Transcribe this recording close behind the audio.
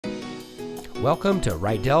Welcome to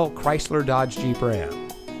Rydell Chrysler Dodge Jeep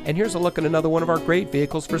Ram. And here's a look at another one of our great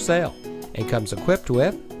vehicles for sale. And comes equipped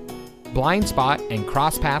with blind spot and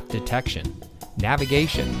cross path detection,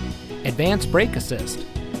 navigation, advanced brake assist,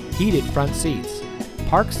 heated front seats,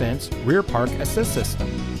 park sense rear park assist system,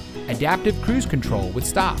 adaptive cruise control with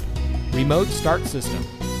stop, remote start system,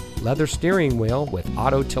 leather steering wheel with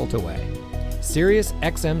auto tilt-away, Sirius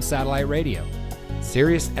XM satellite radio,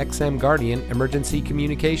 Sirius XM Guardian emergency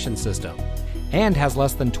communication system, and has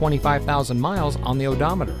less than 25,000 miles on the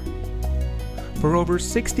odometer. For over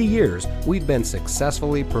 60 years, we've been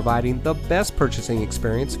successfully providing the best purchasing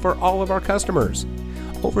experience for all of our customers.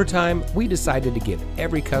 Over time, we decided to give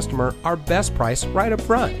every customer our best price right up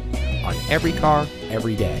front on every car,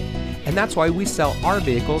 every day. And that's why we sell our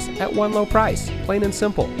vehicles at one low price, plain and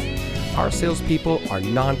simple. Our salespeople are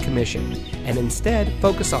non-commissioned and instead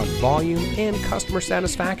focus on volume and customer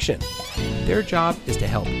satisfaction. Their job is to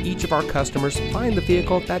help each of our customers find the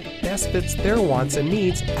vehicle that best fits their wants and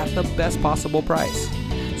needs at the best possible price.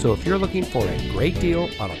 So if you're looking for a great deal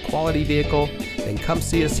on a quality vehicle, then come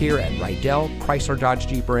see us here at Rydell Chrysler Dodge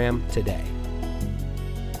Jeep Ram today.